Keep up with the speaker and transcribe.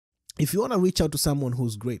If you want to reach out to someone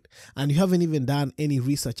who's great and you haven't even done any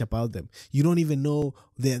research about them, you don't even know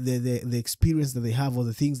the experience that they have or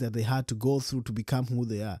the things that they had to go through to become who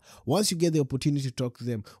they are. Once you get the opportunity to talk to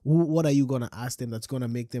them, what are you going to ask them that's going to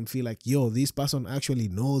make them feel like, yo, this person actually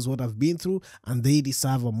knows what I've been through and they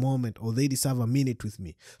deserve a moment or they deserve a minute with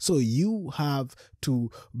me. So you have to,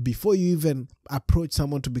 before you even approach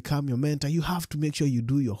someone to become your mentor, you have to make sure you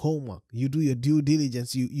do your homework, you do your due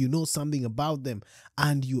diligence, you know something about them,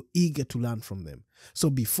 and you're eager to learn from them. So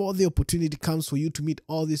before the opportunity comes for you to meet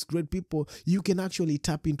all these great people, you can actually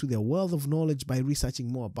tap into their wealth of knowledge by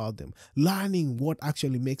researching more about them, learning what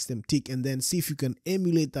actually makes them tick, and then see if you can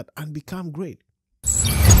emulate that and become great.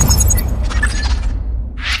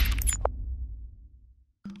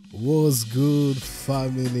 What's good,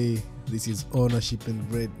 family? This is Ownership and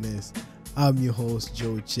Greatness. I'm your host,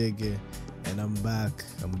 Joe Chege, and I'm back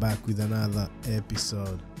with another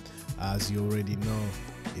episode. As you already know,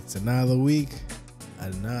 it's another week,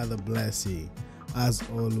 another blessing. As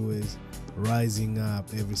always, rising up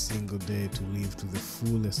every single day to live to the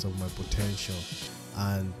fullest of my potential,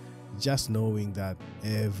 and just knowing that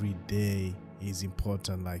every day is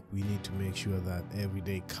important. Like, we need to make sure that every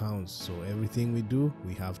day counts. So everything we do,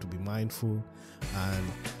 we have to be mindful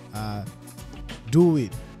and do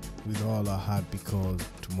it with all our heart, because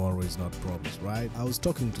tomorrow is not promised, right? I was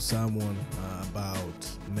talking to someone about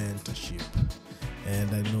mentorship,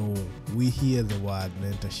 and I know we hear the word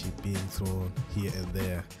mentorship being thrown here and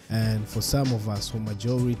there, and for some of us, for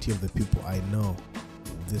majority of the people I know,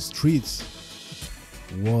 the streets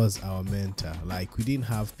was our mentor. Like, we didn't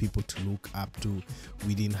have people to look up to,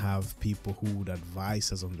 we didn't have people who would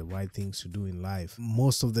advise us on the right things to do in life.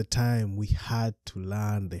 Most of the time we had to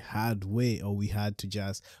learn the hard way, or we had to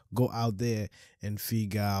just go out there and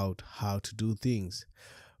figure out how to do things.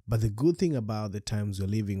 But the good thing about the times we're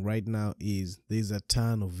living right now is there's a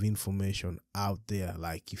ton of information out there.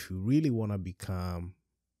 Like, if you really want to become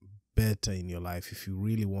better in your life, if you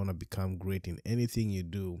really want to become great in anything you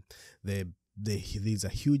do, there's a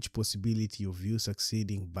huge possibility of you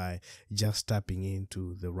succeeding by just tapping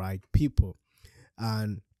into the right people.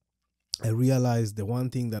 And I realized the one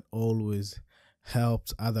thing that always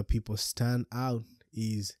helps other people stand out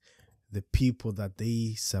is the people that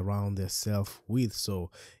they surround themselves with.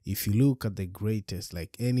 So if you look at the greatest,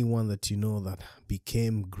 like anyone that you know that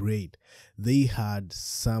became great, they had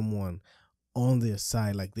someone on their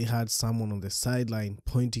side, like they had someone on the sideline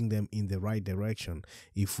pointing them in the right direction.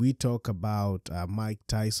 If we talk about Mike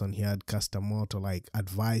Tyson, he had Kastamoto like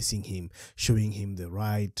advising him, showing him the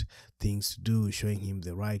right things to do, showing him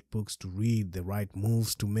the right books to read, the right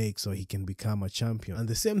moves to make so he can become a champion. And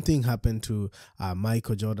the same thing happened to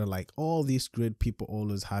Michael Jordan. Like, all these great people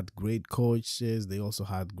always had great coaches, they also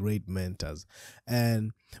had great mentors.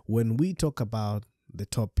 And when we talk about the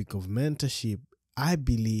topic of mentorship, I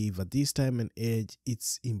believe at this time and age,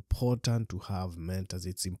 it's important to have mentors.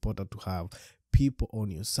 It's important to have people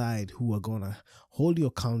on your side who are going to hold you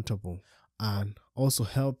accountable and also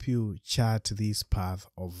help you chart this path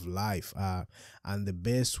of life. And the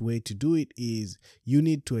best way to do it is you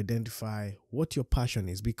need to identify what your passion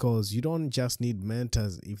is, because you don't just need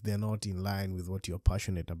mentors if they're not in line with what you're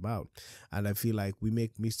passionate about. And I feel like we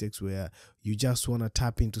make mistakes where you just want to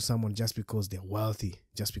tap into someone just because they're wealthy,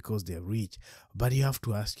 just because they're rich. But you have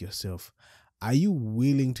to ask yourself, are you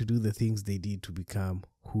willing to do the things they did to become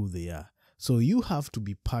who they are? So you have to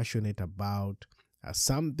be passionate about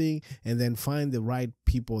something, and then find the right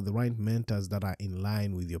people, the right mentors that are in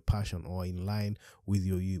line with your passion or in line with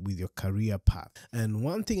your career path. And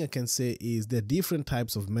one thing I can say is there are different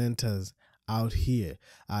types of mentors out here.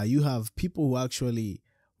 You have people who actually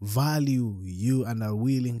value you and are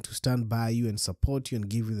willing to stand by you and support you and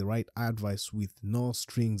give you the right advice with no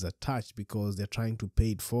strings attached, because they're trying to pay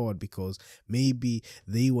it forward, because maybe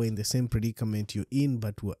they were in the same predicament you're in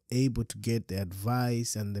but were able to get the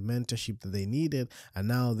advice and the mentorship that they needed, and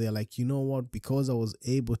now they're like, you know what, because I was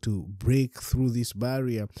able to break through this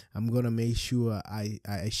barrier, I'm gonna make sure I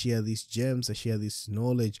share these gems, I share this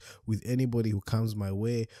knowledge with anybody who comes my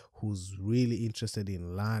way who's really interested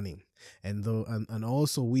in learning. And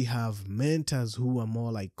also we have mentors who are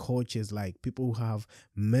more like coaches, like people who have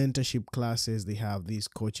mentorship classes. They have this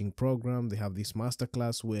coaching program, they have this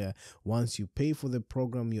masterclass where once you pay for the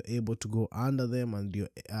program, you're able to go under them,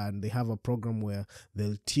 and they have a program where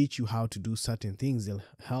they'll teach you how to do certain things. They'll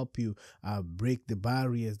help you break the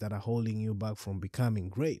barriers that are holding you back from becoming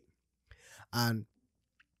great. And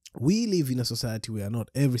we live in a society where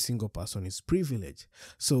not every single person is privileged.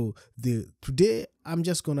 So today I'm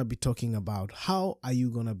just going to be talking about how are you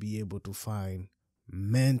going to be able to find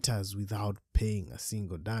mentors without paying a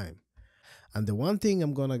single dime. And the one thing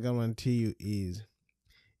I'm gonna guarantee you is,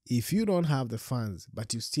 if you don't have the funds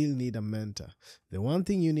but you still need a mentor, the one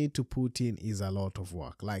thing you need to put in is a lot of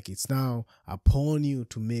work. Like, it's now upon you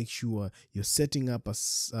to make sure you're setting up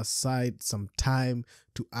aside some time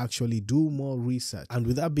to actually do more research. And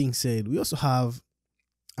with that being said, we also have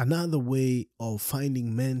another way of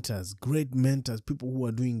finding mentors, great mentors, people who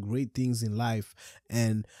are doing great things in life.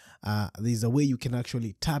 And there's a way you can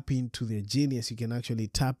actually tap into their genius. You can actually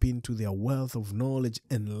tap into their wealth of knowledge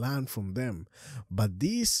and learn from them. But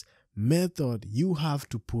this method, you have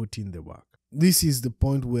to put in the work. This is the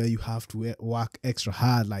point where you have to work extra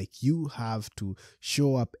hard. Like, you have to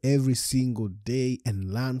show up every single day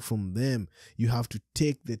and learn from them. You have to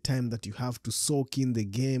take the time that you have to soak in the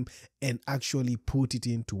game and actually put it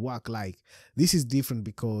into work. Like, this is different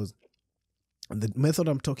because the method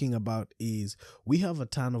I'm talking about is, we have a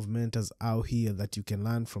ton of mentors out here that you can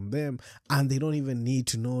learn from them, and they don't even need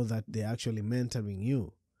to know that they're actually mentoring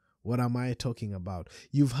you. What am I talking about?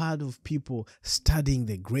 You've heard of people studying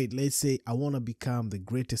the great. Let's say I want to become the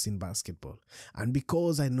greatest in basketball. And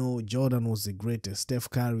because I know Jordan was the greatest, Steph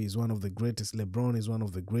Curry is one of the greatest, LeBron is one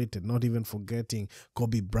of the greatest, not even forgetting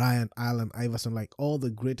Kobe Bryant, Allen Iverson, like all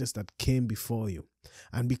the greatest that came before you.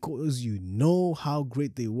 And because you know how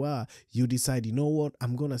great they were, you decide, you know what,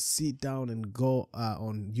 I'm going to sit down and go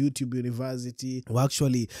on YouTube University, or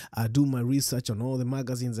actually do my research on all the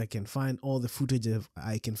magazines I can find, all the footage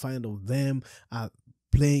I can find of them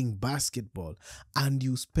playing basketball. And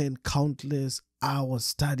you spend countless hours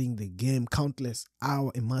studying the game, countless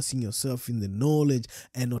hours immersing yourself in the knowledge.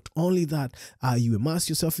 And not only that, you immerse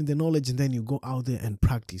yourself in the knowledge, and then you go out there and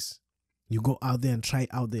practice. You go out there and try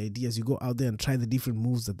out the ideas. You go out there and try the different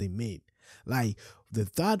moves that they made. Like, the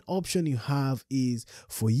third option you have is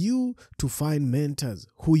for you to find mentors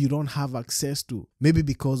who you don't have access to. Maybe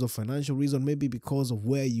because of financial reason, maybe because of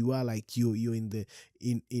where you are, like you're in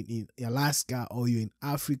Alaska, or you're in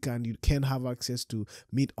Africa, and you can't have access to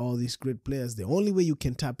meet all these great players. The only way you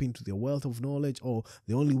can tap into their wealth of knowledge, or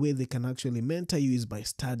the only way they can actually mentor you, is by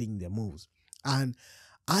studying their moves. And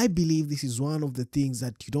I believe this is one of the things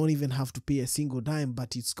that you don't even have to pay a single dime,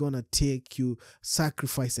 but it's going to take you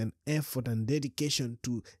sacrifice and effort and dedication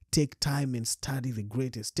to take time and study the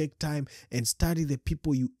greatest. Take time and study the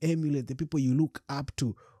people you emulate, the people you look up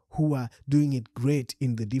to, who are doing it great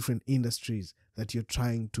in the different industries that you're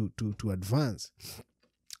trying to advance.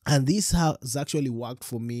 And this has actually worked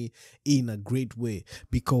for me in a great way,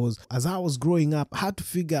 because as I was growing up, I had to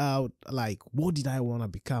figure out, like, what did I want to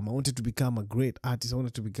become? I wanted to become a great artist. I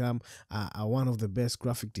wanted to become one of the best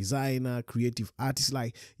graphic designer, creative artist.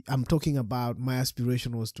 Like, I'm talking about, my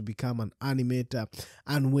aspiration was to become an animator.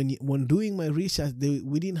 And when doing my research,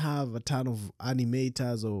 we didn't have a ton of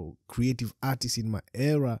animators or creative artists in my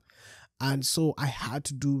era. And so I had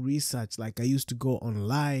to do research. Like, I used to go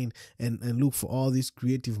online and look for all these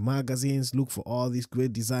creative magazines, look for all these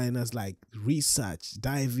great designers, like research,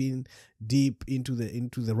 dive in deep into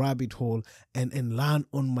the rabbit hole and learn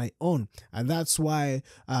on my own. And that's why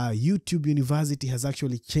YouTube University has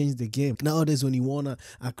actually changed the game. Nowadays, when you want to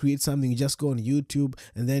create something, you just go on YouTube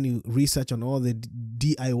and then you research on all the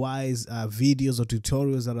DIYs, videos or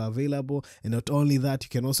tutorials that are available. And not only that, you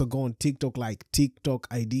can also go on TikTok, like TikTok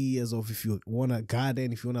ideas of, if you want to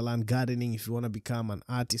garden, if you want to learn gardening, if you want to become an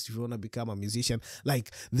artist, if you want to become a musician.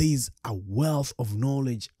 Like, there's a wealth of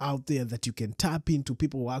knowledge out there that you can tap into,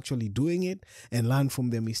 people who are actually doing it, and learn from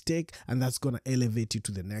their mistake, and that's going to elevate you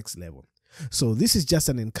to the next level. So this is just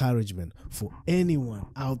an encouragement for anyone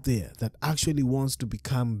out there that actually wants to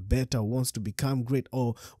become better, wants to become great,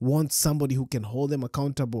 or wants somebody who can hold them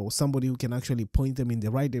accountable, or somebody who can actually point them in the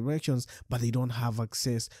right directions, but they don't have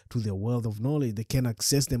access to their wealth of knowledge. They can't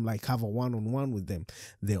access them, like have a one-on-one with them.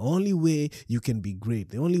 The only way you can be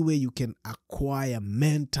great, the only way you can acquire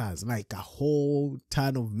mentors, like a whole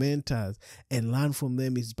ton of mentors, and learn from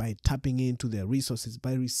them, is by tapping into their resources,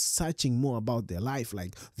 by researching more about their life,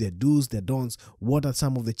 like their do's, their don'ts, what are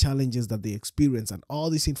some of the challenges that they experience. And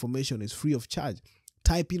all this information is free of charge.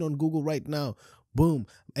 Type in on Google right now, boom,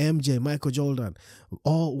 MJ, Michael Jordan,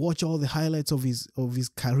 or watch all the highlights of his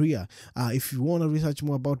career. If you want to research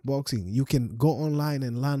more about boxing, you can go online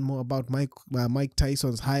and learn more about Mike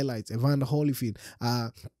Tyson's highlights, Evander Holyfield,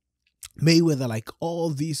 Mayweather, like all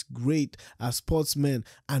these great sportsmen,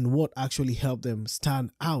 and what actually helped them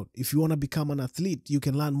stand out. If you want to become an athlete, you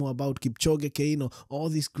can learn more about Kipchoge Keino, all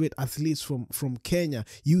these great athletes from Kenya,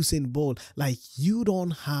 Usain Bolt. Like, you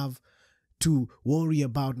don't have to worry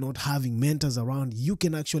about not having mentors around, you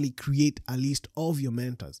can actually create a list of your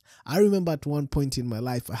mentors. I remember at one point in my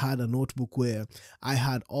life, I had a notebook where I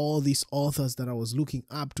had all these authors that I was looking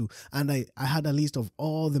up to, and I had a list of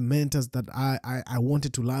all the mentors that I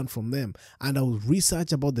wanted to learn from them. And I would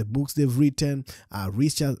research about the books they've written,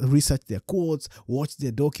 research their quotes, watch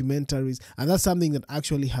their documentaries. And that's something that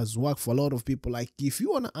actually has worked for a lot of people. Like, if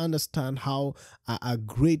you want to understand how a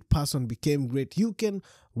great person became great, you can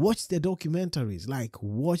watch the documentaries, like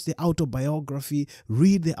watch the autobiography,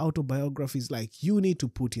 read the autobiographies. Like, you need to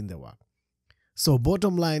put in the work. So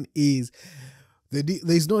bottom line is,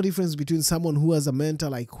 there's no difference between someone who has a mentor,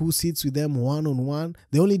 like who sits with them one-on-one.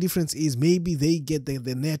 The only difference is maybe they get the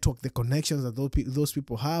network, the connections that those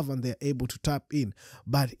people have, and they're able to tap in.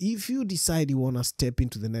 But if you decide you want to step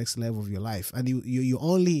into the next level of your life, and you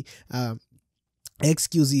only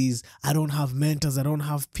excuse is, I don't have mentors, I don't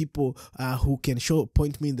have people who can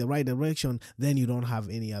point me in the right direction, then you don't have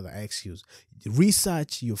any other excuse.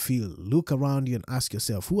 Research your field, look around you and ask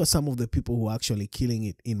yourself, who are some of the people who are actually killing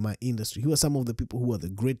it in my industry? Who are some of the people who are the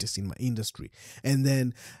greatest in my industry? And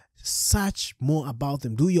then search more about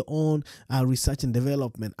them. Do your own research and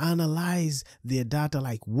development. Analyze their data,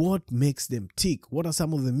 like what makes them tick. What are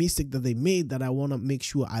some of the mistakes that they made that I want to make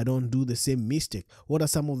sure I don't do the same mistake? What are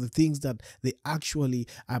some of the things that they actually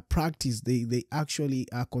practice, they actually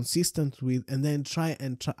are consistent with, and then try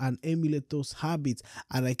and emulate those habits.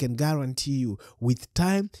 And I can guarantee you, with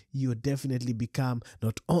time, you definitely become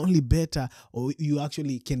not only better, or you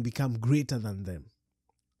actually can become greater than them.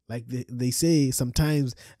 Like they say,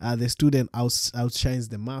 sometimes the student outshines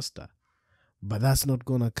the master, but that's not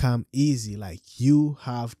going to come easy. Like, you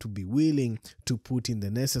have to be willing to put in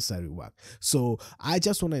the necessary work. So I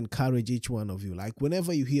just want to encourage each one of you, like,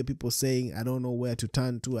 whenever you hear people saying, I don't know where to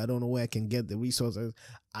turn to, I don't know where I can get the resources,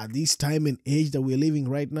 at this time and age that we're living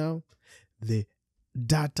right now, the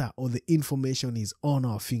data or the information is on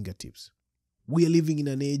our fingertips. We are living in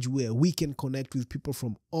an age where we can connect with people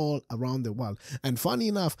from all around the world. And funny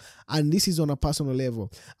enough, and this is on a personal level,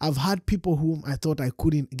 I've had people whom I thought I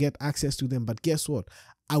couldn't get access to them, but guess what?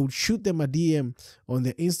 I would shoot them a DM on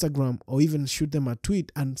their Instagram, or even shoot them a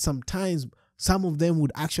tweet, and sometimes some of them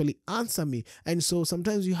would actually answer me. And so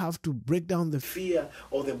sometimes you have to break down the fear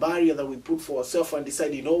or the barrier that we put for ourselves and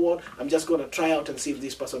decide, you know what, I'm just going to try out and see if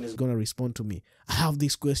this person is going to respond to me. I have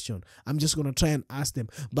this question, I'm just going to try and ask them.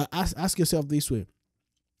 But ask yourself this way: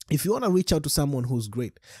 if you want to reach out to someone who's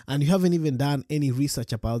great and you haven't even done any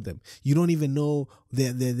research about them, you don't even know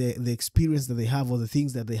the experience that they have or the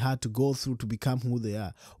things that they had to go through to become who they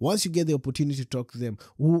are. Once you get the opportunity to talk to them,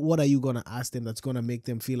 what are you going to ask them that's going to make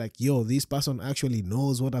them feel like, yo, this person actually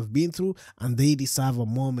knows what I've been through and they deserve a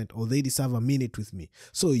moment, or they deserve a minute with me?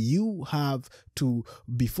 So you have to,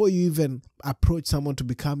 before you even approach someone to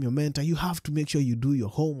become your mentor, you have to make sure you do your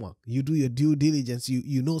homework, you do your due diligence,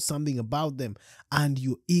 you know something about them, and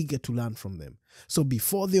you're eager to learn from them. So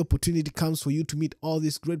before the opportunity comes for you to meet all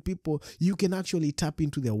these great people, you can actually tap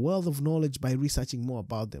into their wealth of knowledge by researching more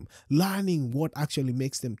about them, learning what actually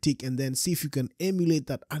makes them tick, and then see if you can emulate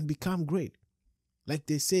that and become great. Like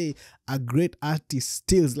they say, a great artist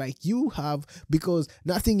steals, like you have, because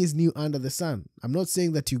nothing is new under the sun. I'm not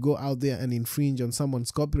saying that you go out there and infringe on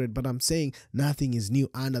someone's copyright, but I'm saying nothing is new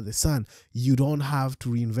under the sun. You don't have to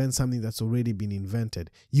reinvent something that's already been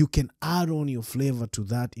invented. You can add on your flavor to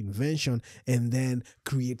that invention and then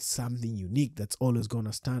create something unique that's always going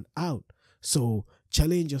to stand out. So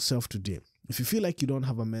challenge yourself today. If you feel like you don't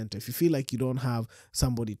have a mentor, if you feel like you don't have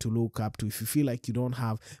somebody to look up to, if you feel like you don't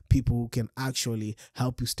have people who can actually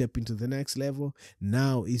help you step into the next level,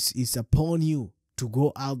 now it's upon you to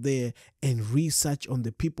go out there and research on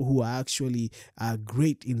the people who are actually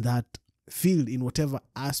great in that field, in whatever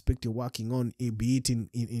aspect you're working on, be it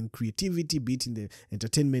in creativity, be it in the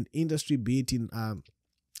entertainment industry, be it in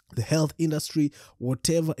the health industry,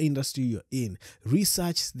 whatever industry you're in.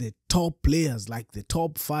 Research the top players, like the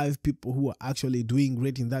top 5 people who are actually doing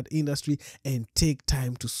great in that industry, and take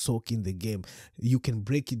time to soak in the game. You can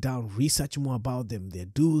break it down, research more about them, their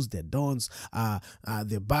do's, their don'ts,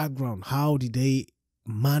 their background. How did they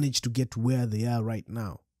manage to get where they are right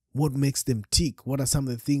now? What makes them tick? What are some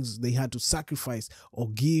of the things they had to sacrifice or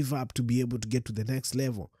give up to be able to get to the next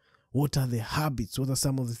level? What are their habits? What are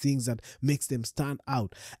some of the things that makes them stand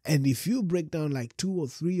out? And if you break down like 2 or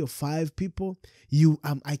 3 or 5 people,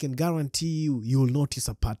 I can guarantee you'll notice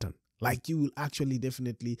a pattern. Like, you will actually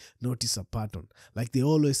definitely notice a pattern. Like they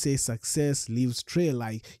always say, success leaves trail.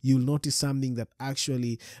 Like, you'll notice something that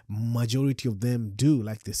actually majority of them do,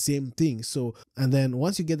 like the same thing. So, and then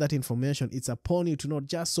once you get that information, it's upon you to not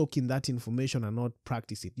just soak in that information and not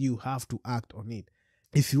practice it. You have to act on it.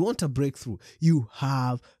 if you want a breakthrough, you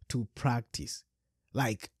have to practice.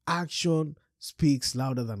 Like, action speaks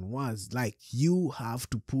louder than words. Like, you have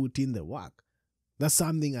to put in the work. That's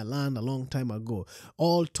something I learned a long time ago.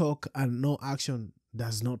 All talk and no action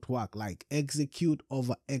does not work. Like, execute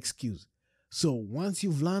over excuse. So once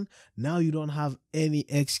you've learned, now you don't have any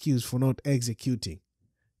excuse for not executing.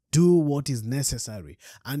 Do what is necessary.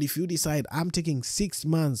 And if you decide, I'm taking 6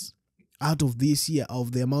 months out of this year,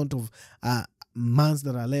 of the amount of months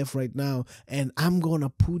that are left right now, and I'm gonna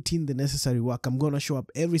put in the necessary work. I'm gonna show up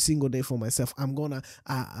every single day for myself. I'm gonna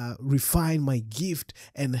refine my gift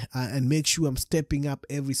and make sure I'm stepping up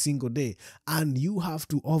every single day. And you have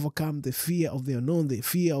to overcome the fear of the unknown, the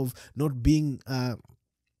fear of not being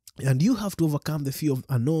and you have to overcome the fear of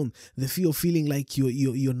unknown, the fear of feeling like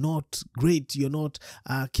you're not great, you're not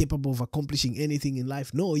capable of accomplishing anything in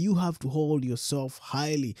life. No, you have to hold yourself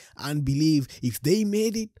highly and believe, if they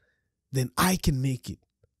made it, then I can make it.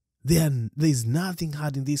 There's nothing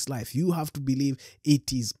hard in this life. You have to believe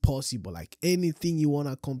it is possible. Like, anything you want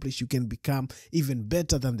to accomplish, you can become even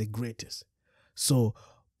better than the greatest. So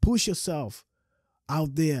push yourself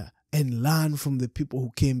out there and learn from the people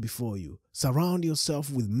who came before you. Surround yourself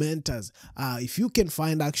with mentors. If you can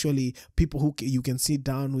find actually people who you can sit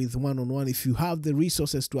down with one-on-one, if you have the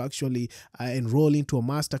resources to actually enroll into a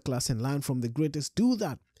masterclass and learn from the greatest, do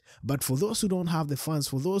that. But for those who don't have the funds,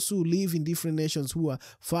 for those who live in different nations, who are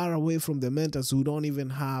far away from the mentors, who don't even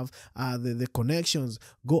have the connections,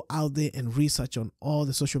 go out there and research on all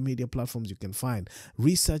the social media platforms you can find.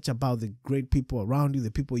 Research about the great people around you,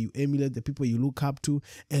 the people you emulate, the people you look up to,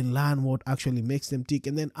 and learn what actually makes them tick,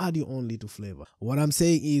 and then add your own little flavor. What I'm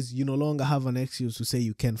saying is, you no longer have an excuse to say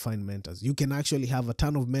you can't find mentors. You can actually have a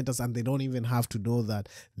ton of mentors, and they don't even have to know that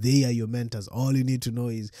they are your mentors. All you need to know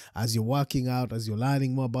is, as you're working out, as you're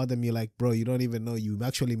learning more about them, you're like, bro, you don't even know you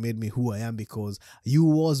actually made me who I am, because you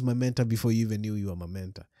was my mentor before you even knew you were my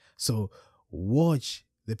mentor. So watch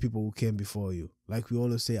the people who came before you. Like we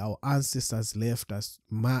always say, our ancestors left us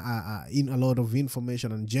in a lot of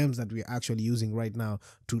information and gems that we're actually using right now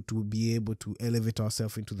to be able to elevate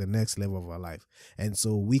ourselves into the next level of our life. And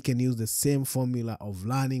so we can use the same formula of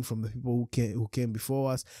learning from the people who came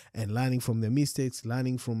before us, and learning from their mistakes,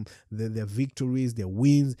 learning from their victories, their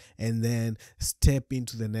wins, and then step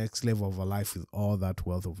into the next level of our life with all that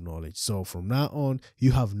wealth of knowledge. So from now on,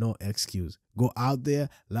 you have no excuse. Go out there,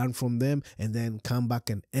 learn from them, and then come back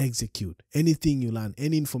and execute. Anything you learn,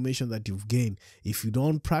 any information that you've gained, if you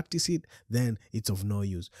don't practice it, then it's of no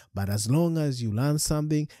use. But as long as you learn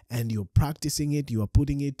something and you're practicing it, you are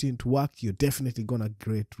putting it into work, you're definitely gonna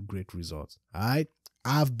get great results. All right?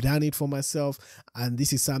 I've done it for myself, and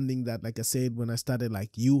this is something that, like I said when I started, like,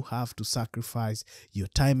 you have to sacrifice your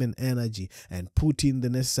time and energy and put in the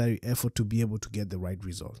necessary effort to be able to get the right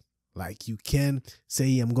result. Like, you can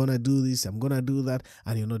say, I'm gonna do this, I'm gonna do that,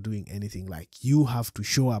 and you're not doing anything. Like, you have to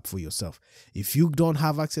show up for yourself. If you don't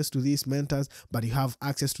have access to these mentors, but you have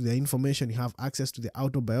access to their information, you have access to their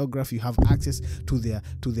autobiography, you have access to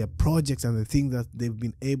their projects and the things that they've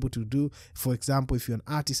been able to do. For example, if you're an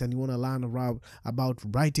artist and you want to learn about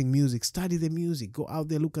writing music, study the music, go out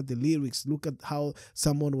there, look at the lyrics, look at how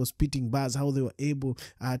someone was spitting bars, how they were able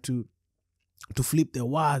to flip their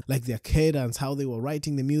words, like their cadence, how they were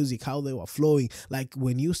writing the music, how they were flowing. Like,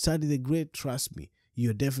 when you study the great, trust me,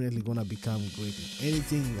 you're definitely gonna become great in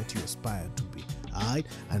anything that you aspire to be. Alright,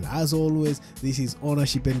 and as always, this is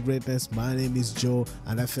Ownership and Greatness. My name is Joe,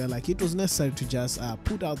 and I felt like it was necessary to just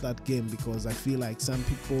put out that game, because I feel like some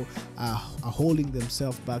people are holding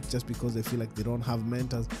themselves back just because they feel like they don't have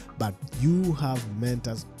mentors. But you have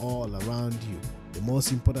mentors all around you. The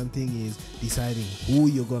most important thing is deciding who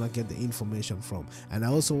you're gonna get the information from. And I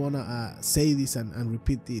also wanna say this and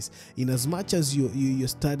repeat this: in as much as you're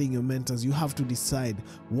studying your mentors, you have to decide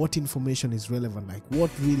what information is relevant, like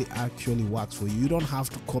what really actually works for you. You don't have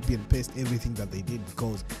to copy and paste everything that they did,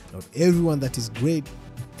 because not everyone that is great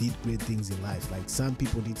did great things in life. Like, some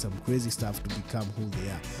people did some crazy stuff to become who they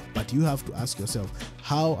are. But you have to ask yourself,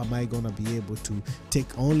 how am I gonna be able to take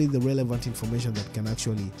only the relevant information that can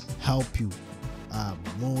actually help you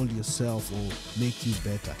mold yourself or make you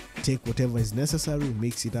better? Take whatever is necessary,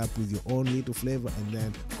 mix it up with your own little flavor, and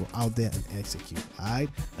then go out there and execute. Alright,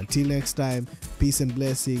 until next time, peace and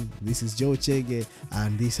blessing. This is Joe Chege,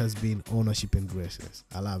 and this has been Ownership and Greatness.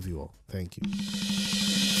 I love you all. Thank you.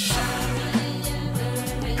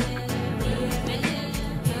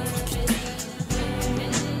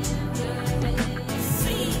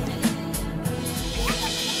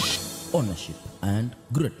 Ownership and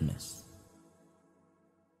Greatness.